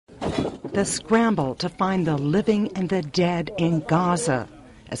the scramble to find the living and the dead in Gaza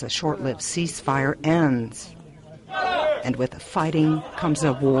as a short-lived ceasefire ends. And with the fighting comes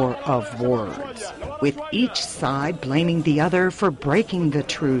a war of words, with each side blaming the other for breaking the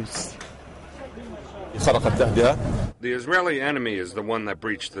truce. The Israeli enemy is the one that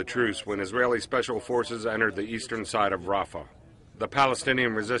breached the truce when Israeli special forces entered the eastern side of Rafah. The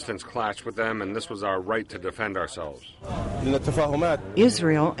Palestinian resistance clashed with them, and this was our right to defend ourselves.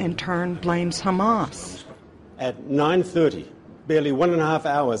 Israel, in turn, blames Hamas. At 9:30, barely 1.5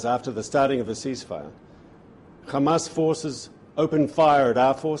 hours after the starting of the ceasefire, Hamas forces opened fire at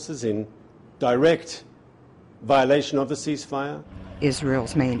our forces in direct violation of the ceasefire.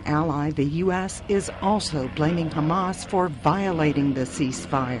 Israel's main ally, the U.S., is also blaming Hamas for violating the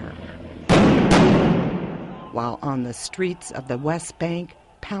ceasefire. While on the streets of the West Bank,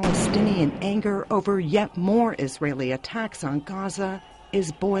 Palestinian anger over yet more Israeli attacks on Gaza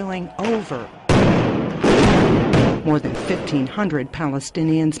is boiling over. More than 1,500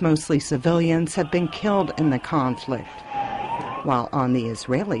 Palestinians, mostly civilians, have been killed in the conflict, while on the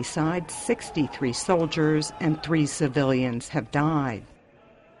Israeli side, 63 soldiers and 3 civilians have died.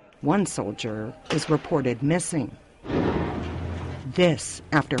 One soldier is reported missing. This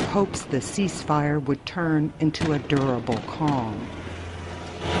after hopes the ceasefire would turn into a durable calm.